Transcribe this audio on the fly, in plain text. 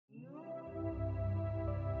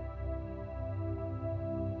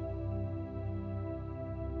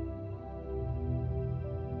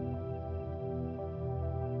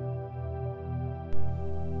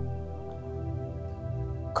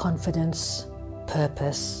confidence,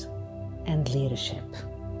 purpose, and leadership.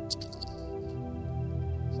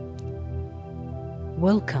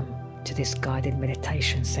 Welcome to this guided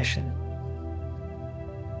meditation session.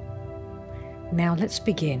 Now let's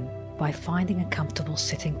begin by finding a comfortable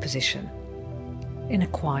sitting position in a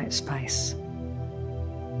quiet space.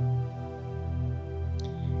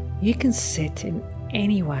 You can sit in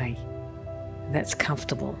any way that's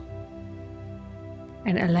comfortable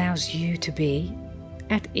and allows you to be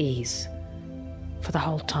at ease for the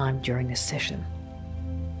whole time during this session.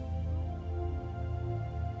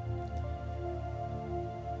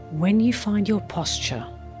 When you find your posture,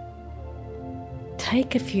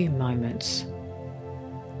 take a few moments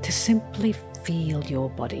to simply feel your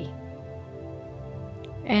body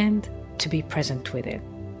and to be present with it.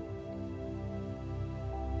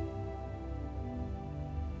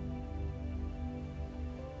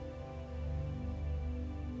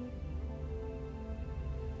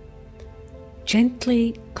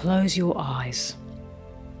 Gently close your eyes,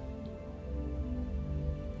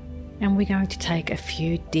 and we're going to take a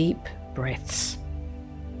few deep breaths,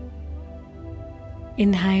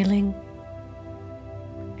 inhaling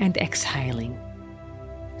and exhaling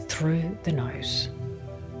through the nose.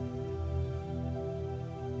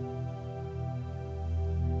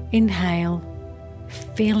 Inhale,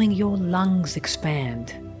 feeling your lungs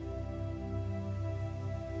expand.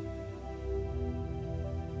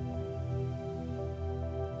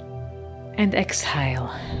 And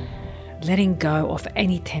exhale, letting go of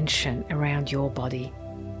any tension around your body.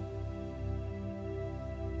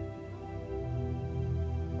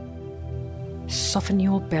 Soften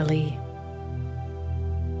your belly.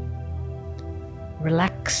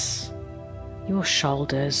 Relax your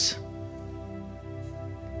shoulders.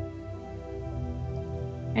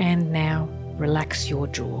 And now relax your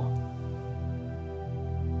jaw.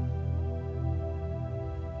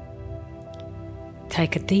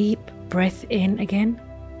 Take a deep breath in again,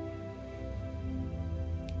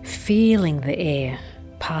 feeling the air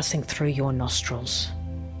passing through your nostrils.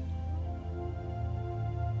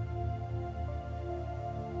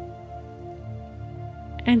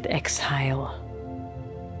 And exhale,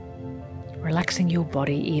 relaxing your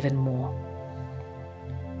body even more.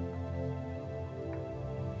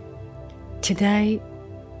 Today,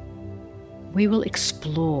 we will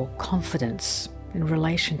explore confidence in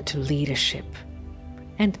relation to leadership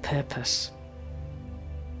and purpose.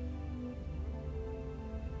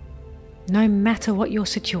 No matter what your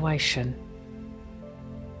situation,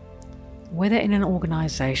 whether in an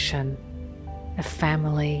organization, a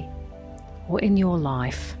family, or in your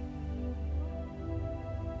life,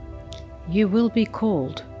 you will be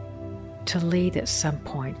called to lead at some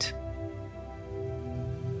point.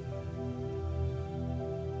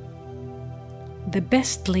 The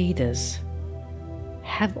best leaders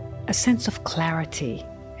have a sense of clarity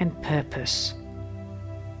and purpose,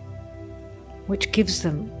 which gives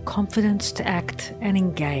them confidence to act and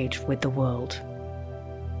engage with the world,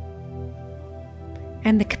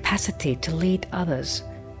 and the capacity to lead others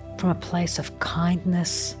from a place of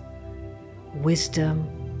kindness, wisdom,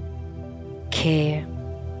 care,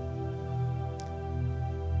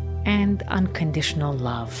 and unconditional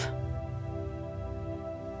love.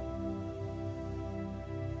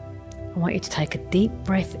 I want you to take a deep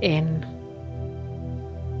breath in,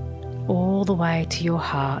 all the way to your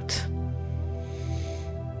heart.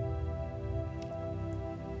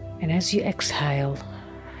 And as you exhale,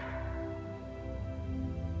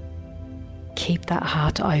 keep that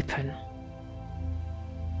heart open.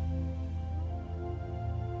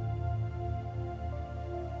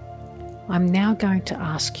 I'm now going to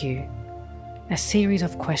ask you a series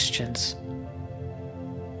of questions.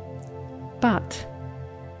 But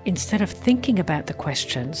instead of thinking about the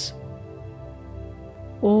questions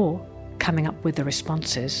or coming up with the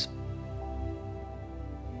responses,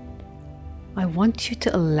 I want you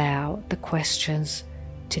to allow the questions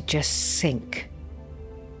to just sink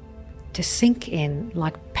in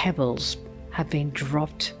like pebbles have been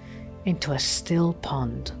dropped into a still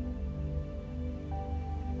pond.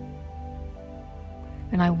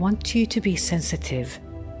 And I want you to be sensitive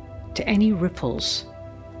to any ripples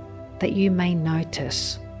that you may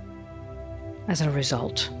notice as a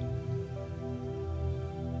result.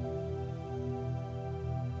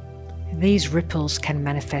 These ripples can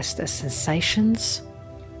manifest as sensations,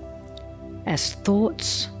 as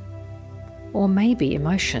thoughts, or maybe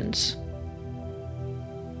emotions.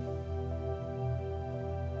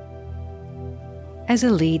 As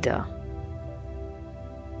a leader,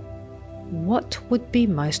 what would be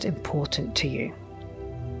most important to you?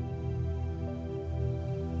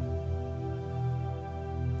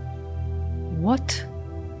 What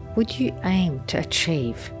would you aim to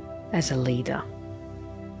achieve as a leader?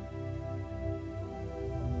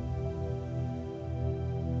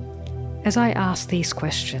 As I ask these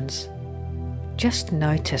questions, just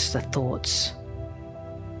notice the thoughts,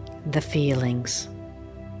 the feelings,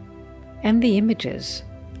 and the images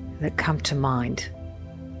that come to mind.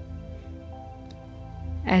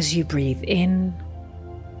 As you breathe in,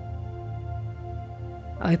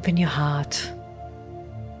 open your heart,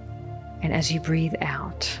 and as you breathe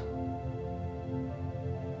out,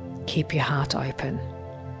 keep your heart open.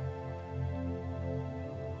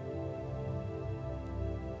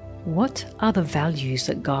 What are the values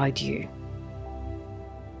that guide you?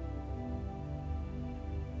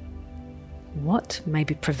 What may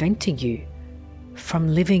be preventing you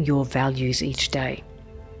from living your values each day?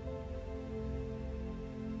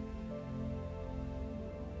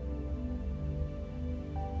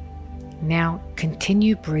 Now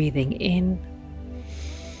continue breathing in,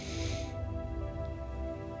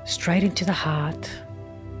 straight into the heart,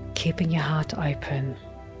 keeping your heart open,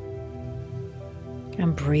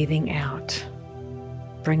 and breathing out,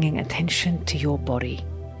 bringing attention to your body.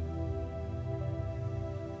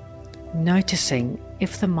 Noticing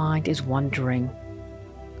if the mind is wandering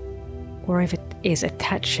or if it is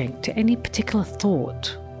attaching to any particular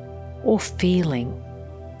thought or feeling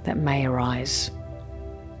that may arise.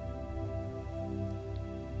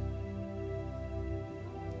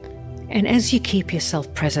 And as you keep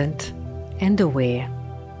yourself present and aware,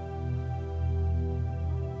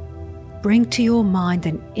 bring to your mind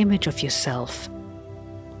an image of yourself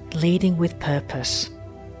leading with purpose.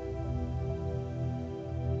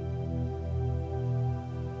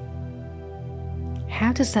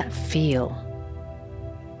 How does that feel?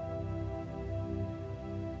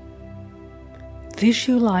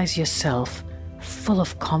 Visualize yourself full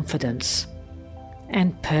of confidence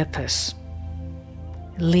and purpose,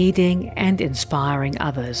 leading and inspiring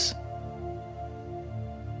others.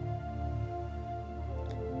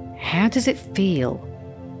 How does it feel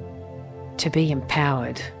to be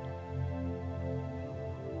empowered?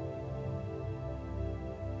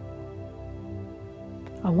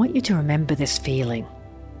 I want you to remember this feeling,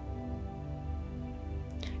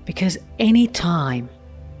 because any time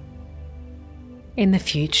in the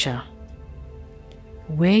future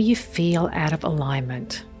where you feel out of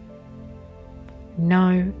alignment,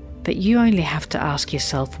 know that you only have to ask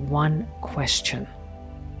yourself one question.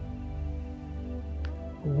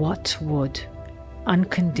 What would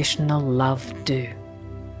unconditional love do?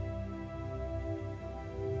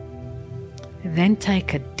 Then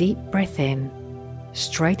take a deep breath in,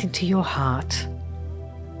 straight into your heart.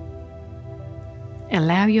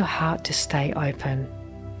 Allow your heart to stay open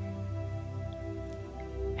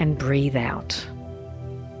and breathe out.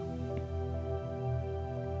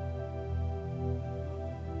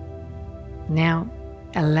 Now,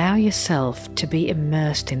 allow yourself to be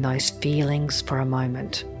immersed in those feelings for a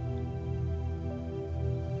moment.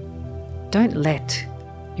 Don't let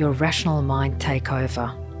your rational mind take over.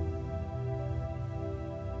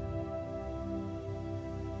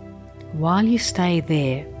 While you stay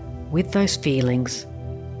there with those feelings,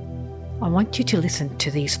 I want you to listen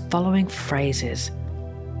to these following phrases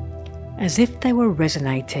as if they were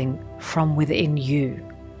resonating from within you.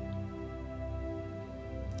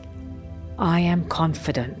 I am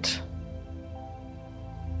confident.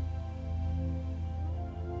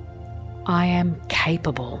 I am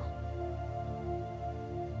capable.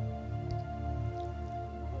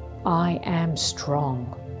 I am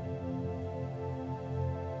strong.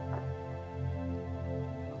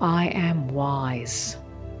 I am wise.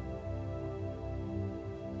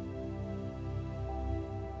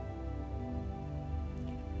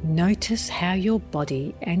 Notice how your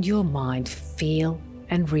body and your mind feel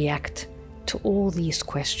and react to all these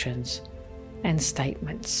questions and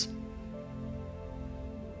statements.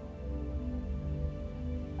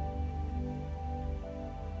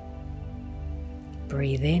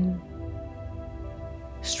 Breathe in,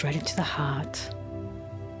 straight into the heart.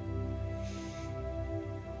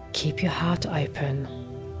 Keep your heart open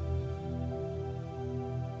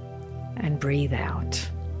and breathe out.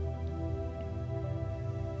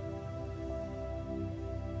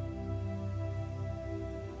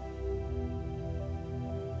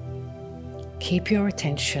 Keep your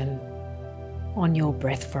attention on your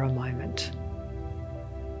breath for a moment.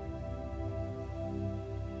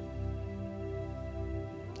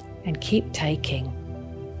 And keep taking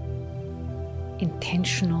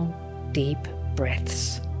intentional, deep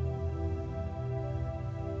breaths.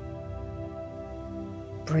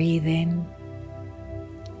 Breathe in,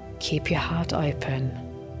 keep your heart open.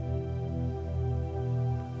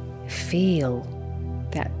 Feel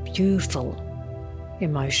that beautiful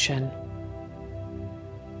emotion,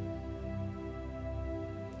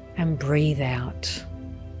 and breathe out.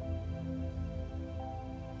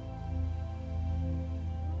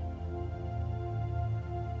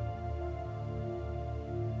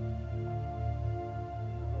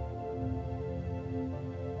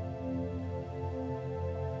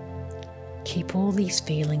 Keep all these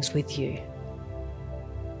feelings with you,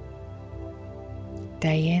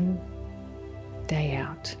 day in, day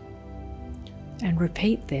out, and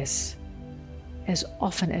repeat this as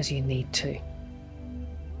often as you need to.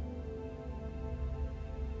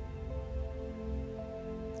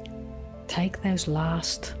 Take those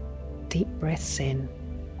last deep breaths in.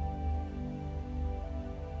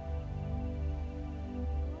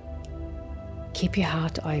 Keep your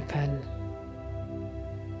heart open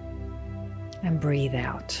and breathe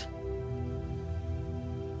out.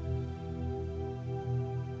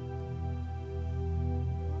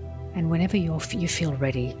 And whenever you feel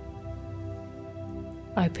ready,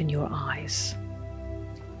 open your eyes.